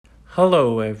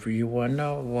Hello, everyone.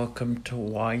 Welcome to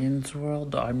Wyan's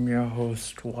World. I'm your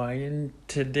host, Wyan.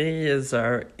 Today is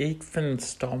our 8th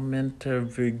installment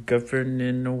of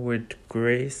Governing with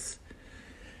Grace.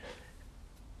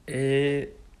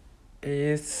 It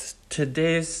is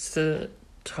today's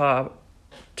top.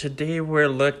 Today we're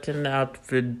looking at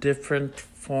the different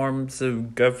forms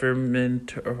of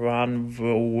government around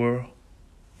the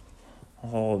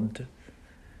world.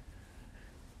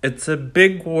 It's a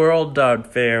big world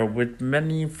out there with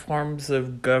many forms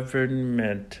of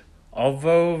government.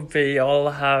 Although they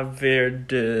all have their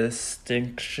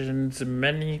distinctions,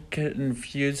 many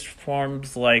confuse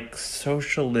forms like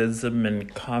socialism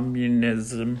and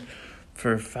communism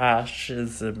for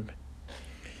fascism.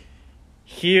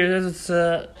 Here's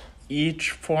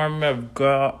each form of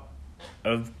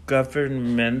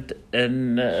government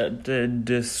and the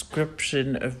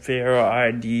description of their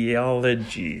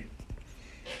ideology.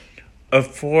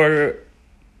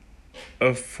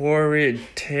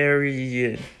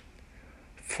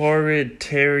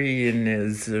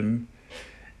 Authoritarianism.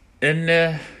 In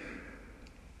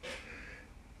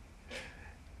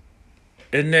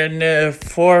an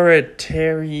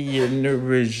authoritarian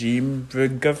regime, the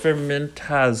government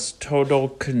has total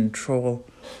control.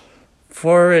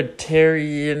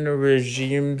 Authoritarian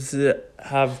regimes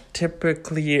have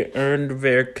typically earned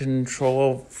their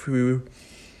control through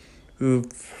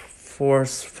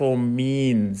forceful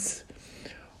means.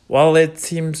 While it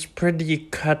seems pretty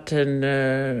cut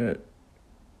and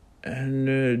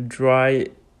dry,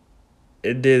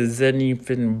 it is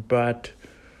anything but.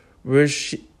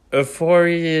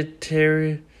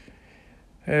 Authoritarian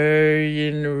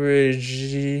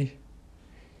regimes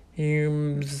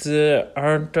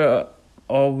aren't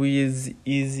always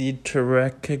easy to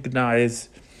recognize.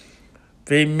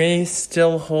 They may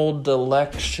still hold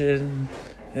elections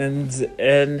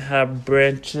and have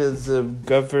branches of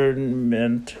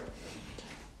government,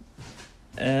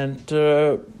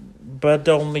 but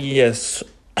only a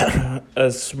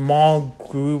small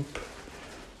group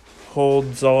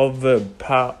holds the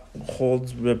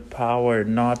power,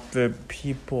 not the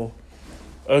people.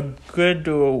 A good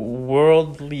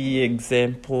worldly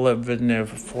example of an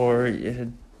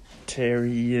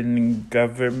authoritarian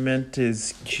government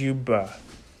is Cuba.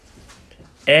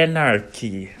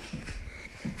 Anarchy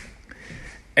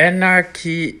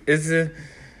isn't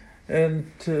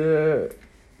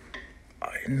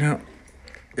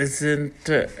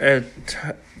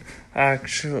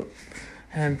actual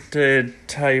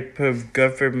type of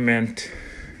government,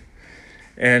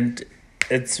 and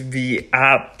it's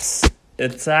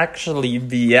actually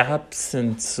the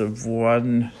absence of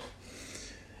one.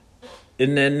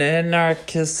 In an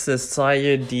anarchist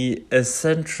society, a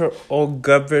central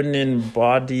governing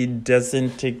body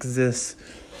doesn't exist.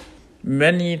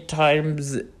 Many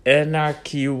times,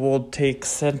 anarchy will take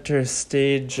center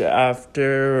stage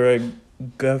after a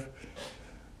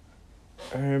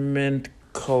government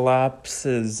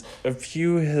collapses. A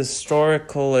few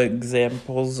historical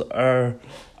examples are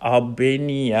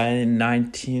Albania in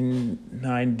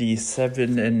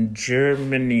 1997 and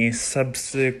Germany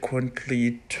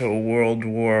subsequently to World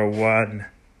War I.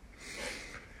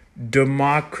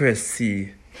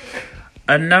 Democracy.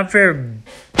 Another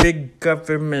big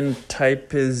government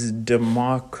type is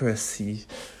democracy,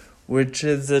 which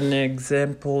is an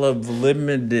example of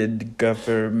limited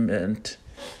government.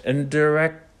 In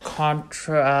direct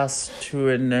contrast to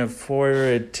an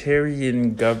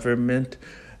authoritarian government,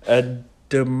 a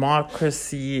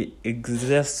democracy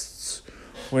exists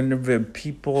when the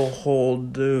people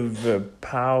hold the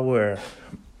power.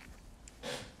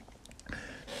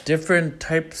 Different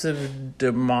types of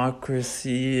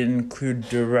democracy include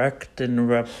direct and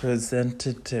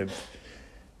representative.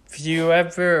 If you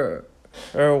ever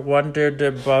wondered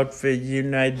about the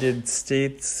United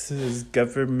States'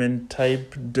 government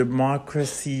type,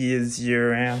 democracy is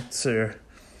your answer.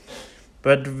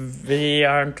 But they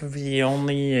aren't the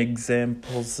only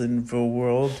examples in the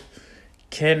world.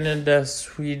 Canada,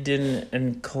 Sweden,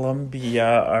 and Colombia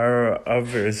are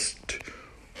others, to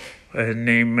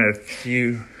name a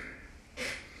few.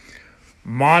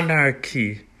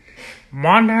 Monarchy.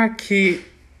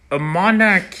 A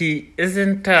monarchy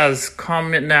isn't as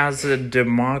common as a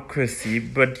democracy,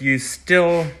 but you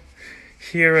still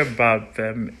hear about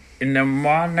them. In a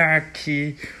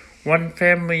monarchy, one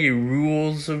family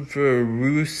rules the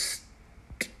roost,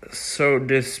 so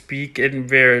to speak, and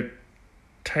their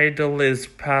title is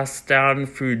passed down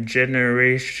through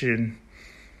generation.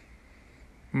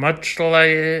 Much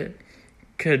like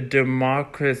a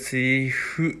democracy,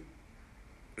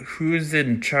 who's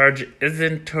in charge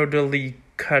isn't totally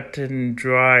cut and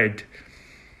dried.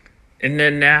 In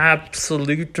an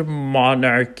absolute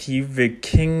monarchy, the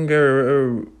king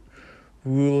or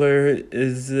ruler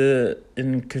is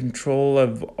in control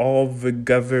of all the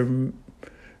government.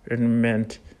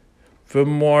 The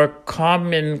more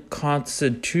common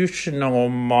constitutional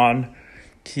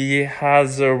monarchy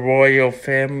has a royal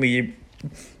family,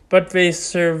 but they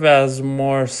serve as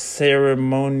more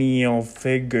ceremonial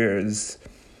figures.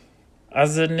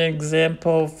 As an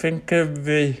example, think of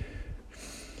the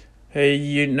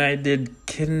United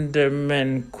Kingdom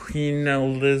and Queen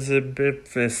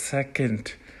Elizabeth II.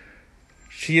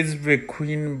 She is the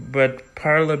queen, but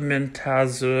Parliament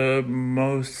has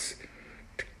most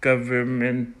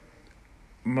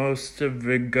of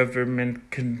the government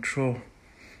control.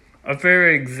 Other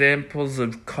examples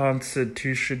of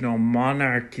constitutional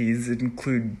monarchies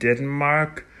include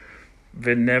Denmark,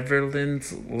 the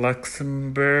Netherlands,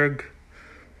 Luxembourg,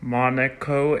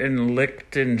 Monaco, and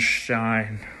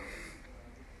Liechtenstein.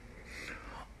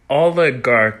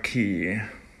 Oligarchy.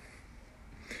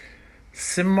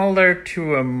 Similar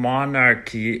to a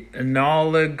monarchy, an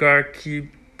oligarchy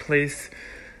places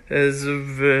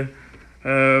the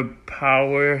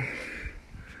power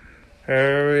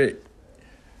in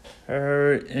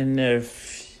a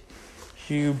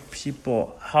few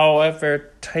people.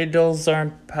 However, titles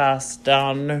aren't passed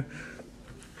down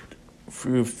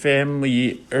through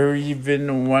family or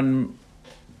even one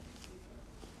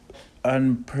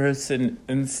person.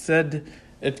 Instead,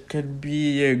 it could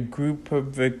be a group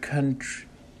of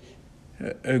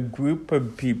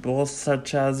people,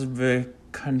 such as the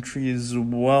country's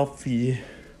wealthy.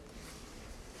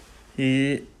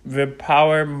 The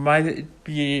power might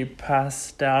be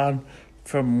passed down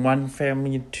from one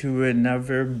family to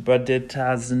another, but it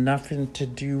has nothing to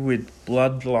do with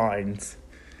bloodlines.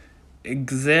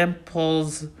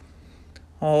 Examples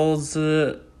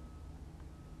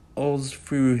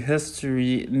through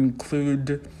history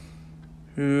include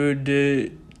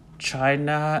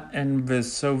China and the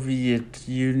Soviet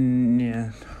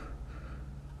Union.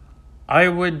 I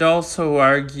would also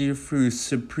argue through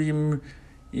Supreme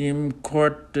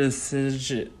Court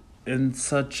decisions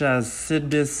such as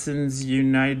Citizens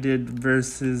United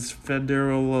versus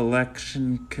Federal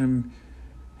Election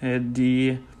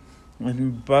Committee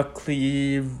and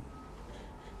Buckley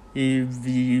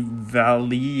v.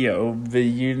 Valeo. The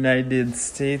United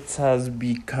States has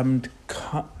become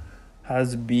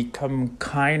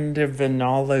kind of an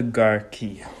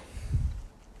oligarchy.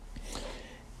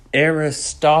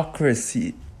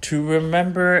 Aristocracy. To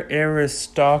remember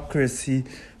aristocracy,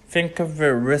 think of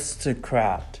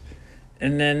aristocrat.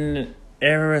 In an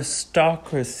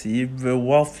aristocracy, the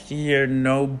wealthy or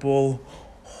noble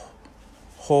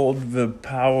hold the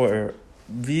power.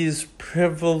 These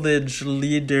privileged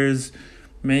leaders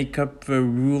make up the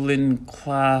ruling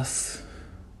class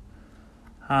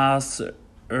or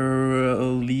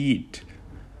elite.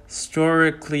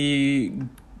 Historically,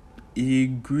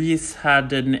 Greece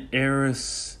had an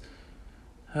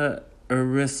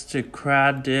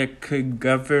aristocratic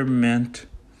government.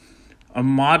 A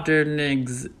modern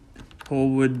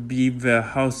example would be the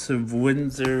House of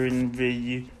Windsor in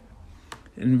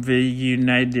the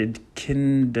United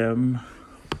Kingdom.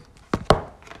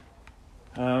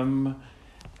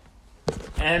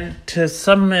 And to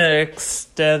some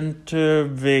extent,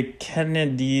 the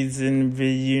Kennedys in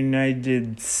the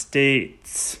United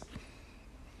States.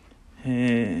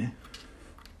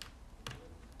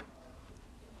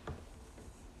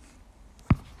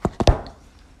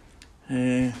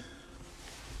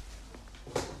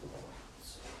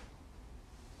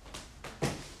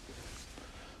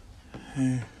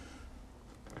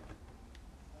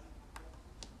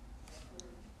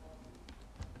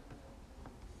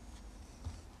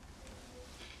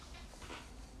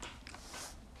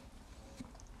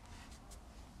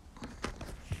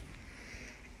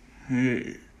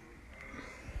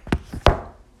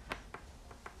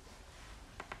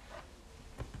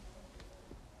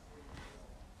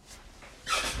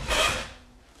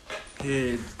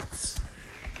 It's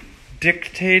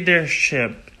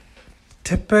dictatorship.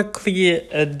 Typically,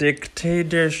 a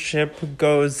dictatorship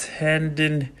goes hand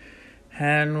in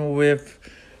hand with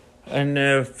an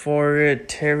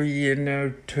authoritarian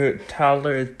or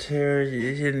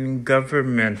totalitarian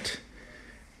government.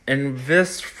 In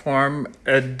this form,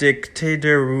 a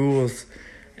dictator rules,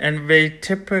 and they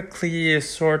typically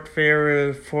assert their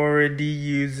authority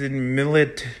using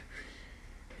military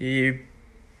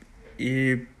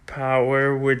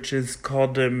power, which is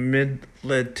called a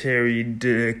military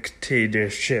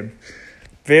dictatorship.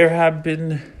 There have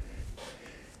been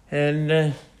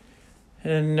many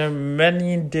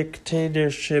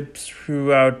dictatorships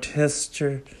throughout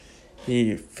history,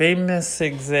 The famous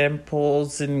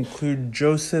examples include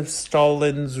Joseph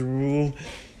Stalin's rule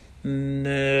in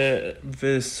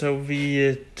the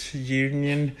Soviet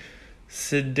Union,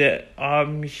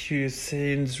 Saddam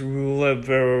Hussein's rule of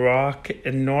Iraq,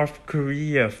 and North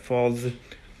Korea falls in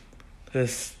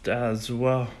this as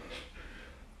well.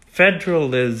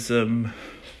 Federalism.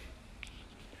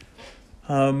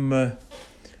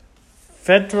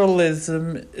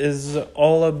 Federalism is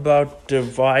all about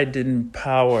dividing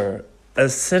power. A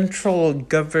central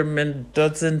government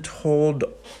doesn't hold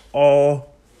all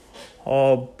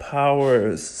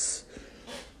powers,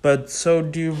 but so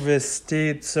do the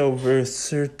states over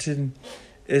certain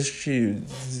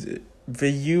issues.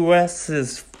 The U.S.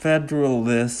 is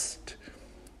federalist.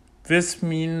 This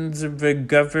means the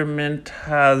government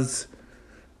has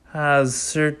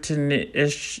certain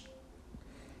issues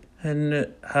and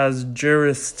has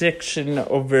jurisdiction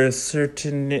over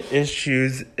certain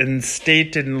issues, and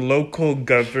state and local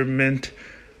government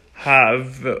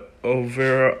have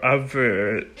over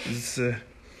others.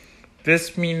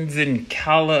 This means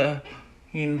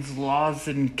laws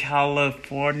in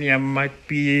California might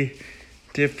be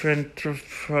different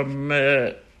from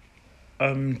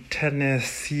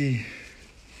Tennessee.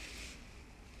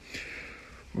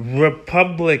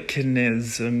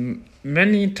 Republicanism.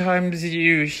 Many times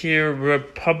you hear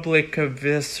republic of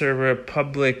this or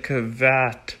republic of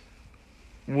that.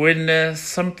 When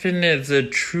something is a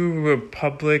true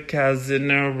republic, as in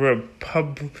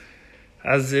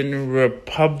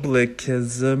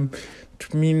republicanism,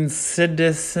 it means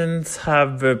citizens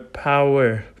have the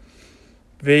power.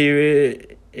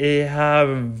 They have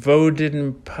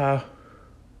voting power.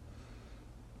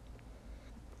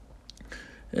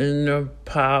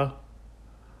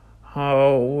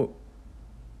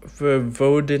 The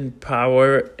voting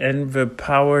power and the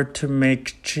power to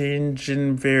make change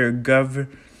in their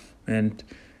government.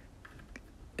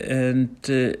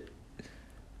 And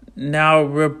now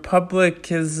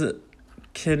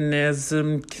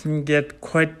republicanism can get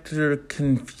quite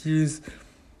confused,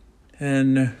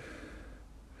 and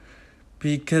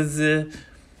because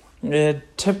it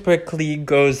typically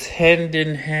goes hand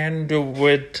in hand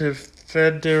with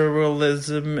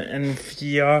federalism and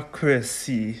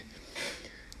theocracy.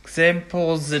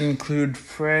 Examples include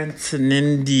France and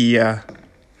India.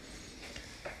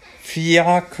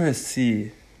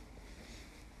 Theocracy.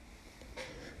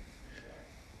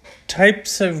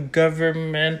 Types of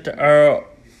government are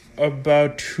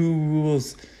about who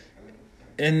rules.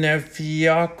 In a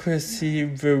theocracy,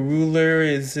 the ruler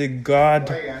is a god,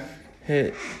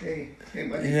 a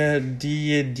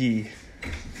deity.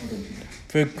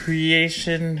 The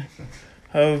creation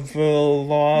of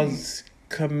laws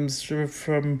comes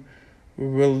from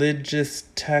religious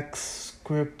texts,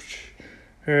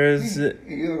 scriptures.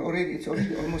 It's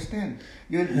already almost 10.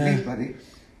 You'll leave, buddy.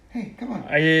 Hey, come on.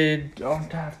 I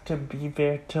don't have to be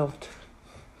there till...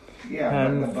 Yeah,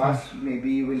 but the bus,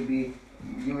 maybe you will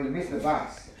miss the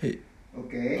bus.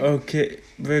 Okay? Okay,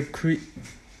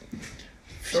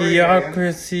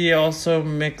 theocracy also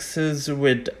mixes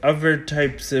with other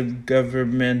types of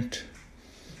government.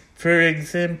 For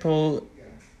example,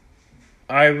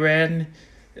 Iran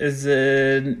is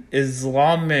an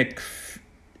Islamic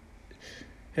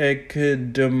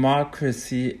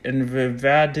democracy, and the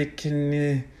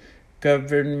Vatican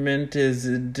government is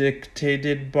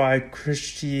dictated by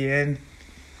Christian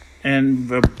and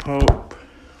the Pope.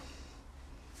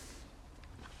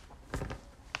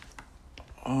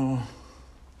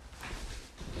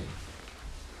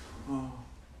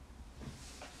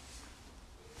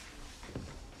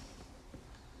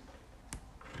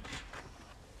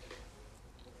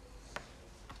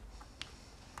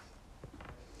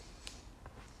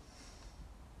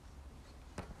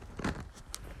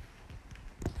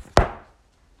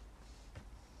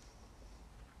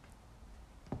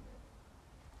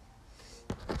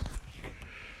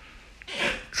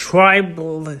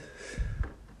 Tribal.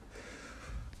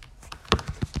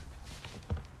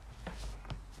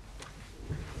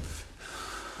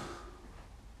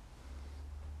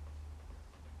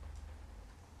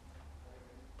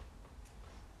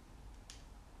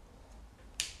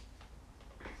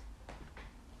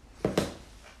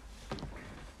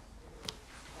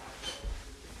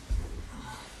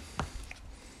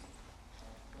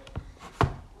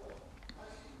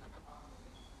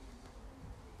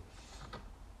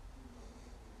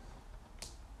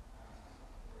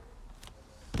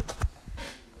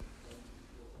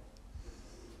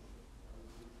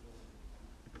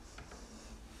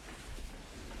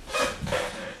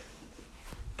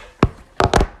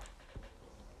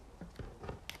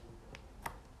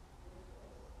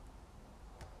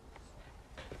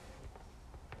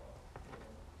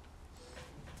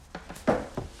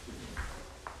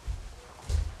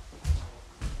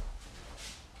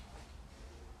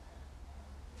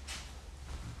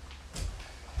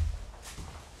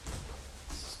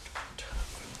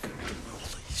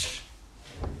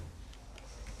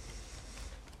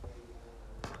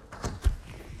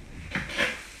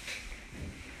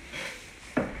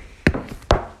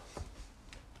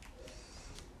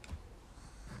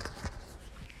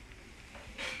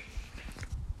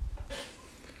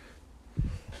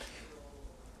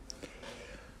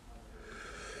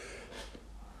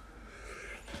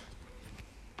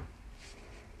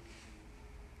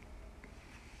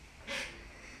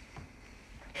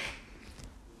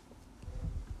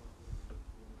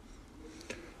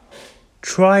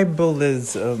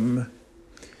 Tribalism.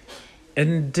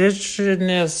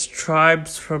 Indigenous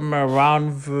tribes from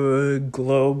around the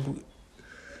globe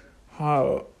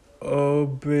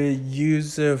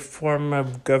use a form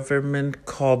of government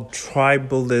called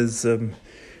tribalism.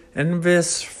 In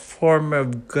this form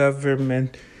of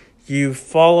government, you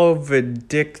follow the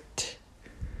dictates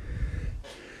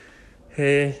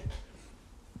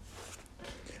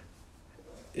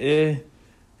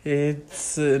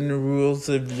and rules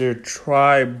of your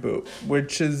tribe,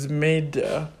 which is made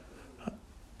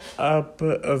up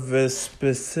of a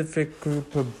specific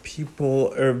group of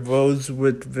people or those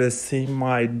with the same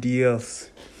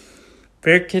ideas.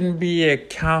 There can be a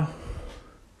council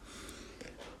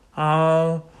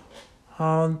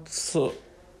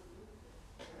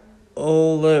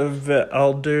of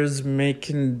elders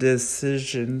making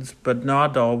decisions, but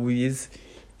not always.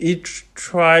 Each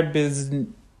tribe is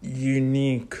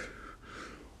unique.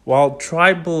 While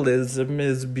tribalism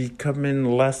is becoming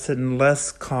less and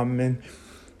less common,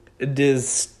 it is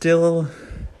still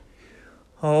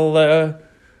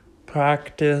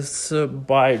practiced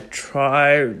by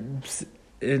tribes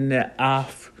in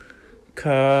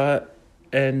Africa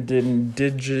and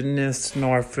indigenous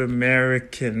North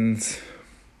Americans.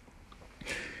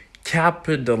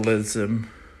 Capitalism.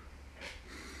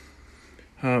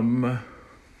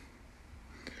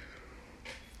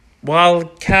 While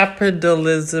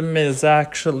capitalism is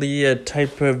actually a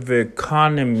type of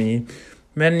economy,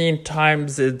 many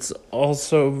times it's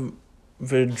also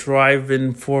the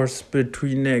driving force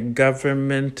between a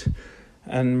government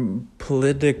and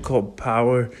political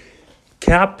power.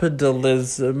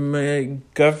 Capitalism,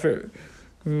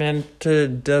 government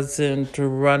doesn't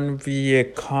run the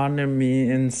economy,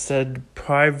 instead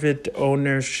private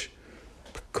ownership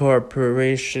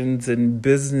corporations and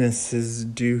businesses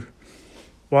do.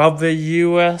 While the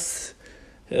U.S.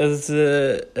 is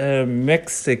a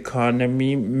mixed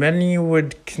economy, many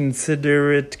would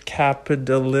consider it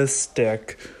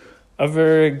capitalistic.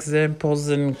 Other examples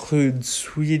include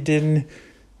Switzerland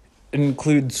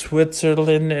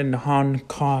and Hong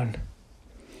Kong.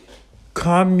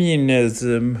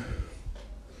 Communism.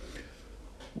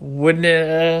 When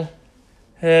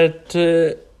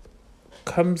it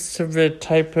comes to the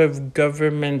type of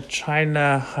government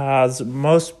China has,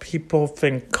 most people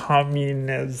think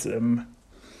communism.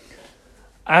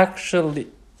 Actually,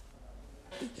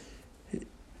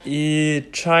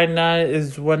 China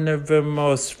is one of the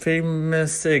most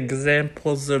famous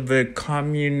examples of a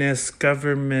communist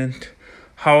government.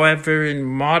 However, in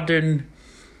modern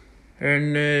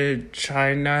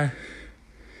China,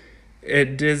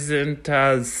 it isn't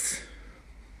as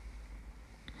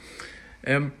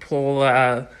ample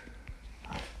as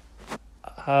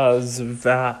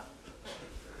that.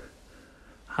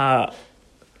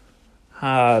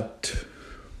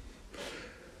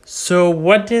 So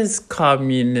what is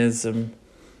communism?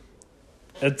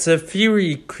 It's a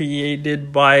theory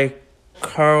created by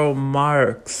Karl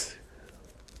Marx.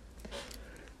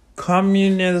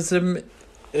 Communism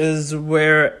is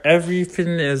where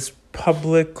everything is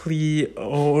publicly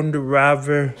owned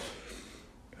rather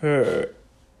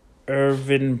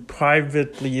than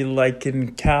privately, like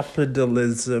in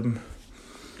capitalism.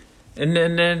 In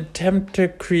an attempt to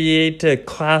create a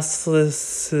classless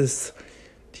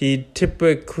society,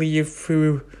 typically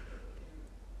through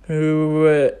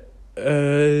a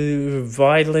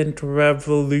violent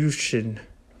revolution.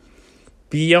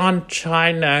 Beyond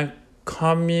China,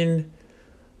 communist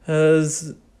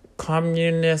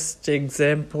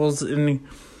examples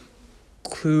include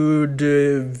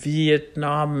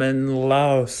Vietnam and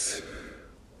Laos.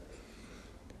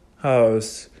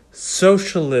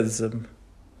 Socialism.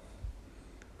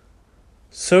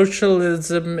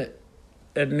 Socialism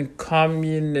and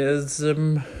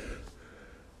communism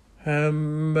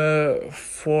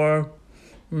form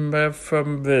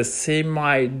from the same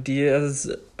ideas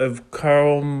of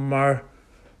Karl Marx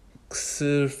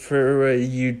for a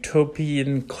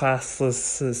utopian classless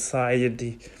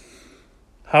society.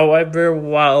 However,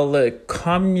 while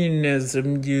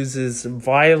communism uses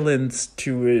violence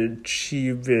to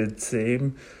achieve its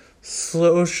aim,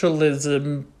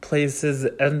 socialism places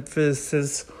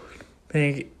emphasis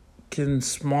making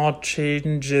small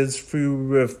changes through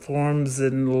reforms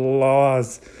and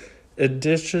laws.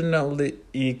 Additionally,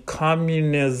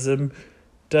 communism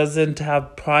doesn't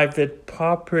have private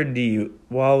property,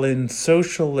 while in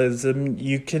socialism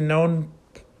you can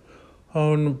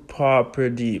own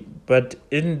property, but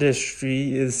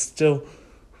industry is still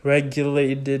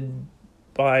regulated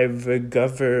by the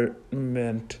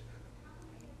government.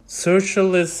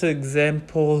 Socialist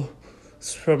examples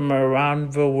from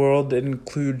around the world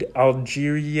include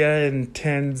Algeria and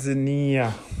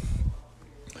Tanzania.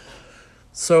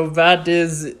 So that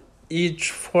is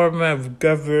each form of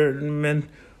government.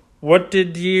 What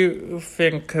did you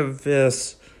think of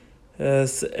this?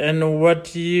 And what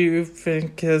do you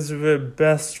think is the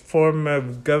best form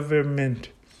of government?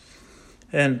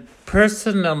 And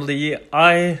personally,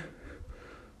 I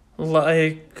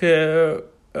like a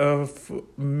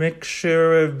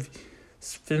mixture of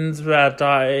things that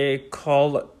I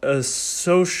call a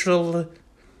socialist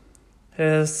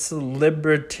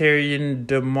libertarian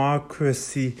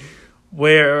democracy,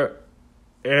 where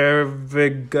the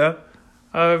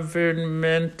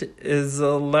government is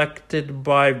elected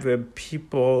by the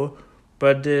people,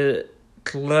 but it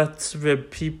lets the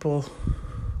people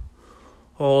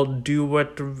all do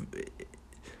what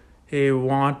they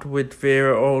want with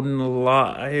their own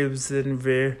lives and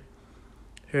their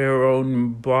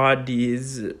own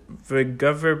bodies. The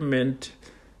government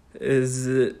its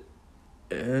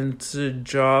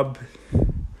job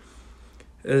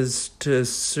is to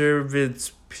serve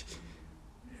its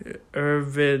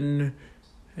urban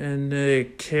and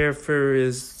care for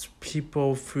its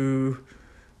people through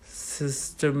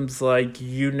systems like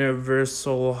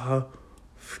universal health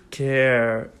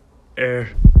care. Join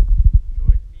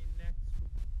me next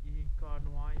week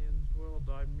on Wyand's World.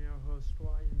 I'm your host.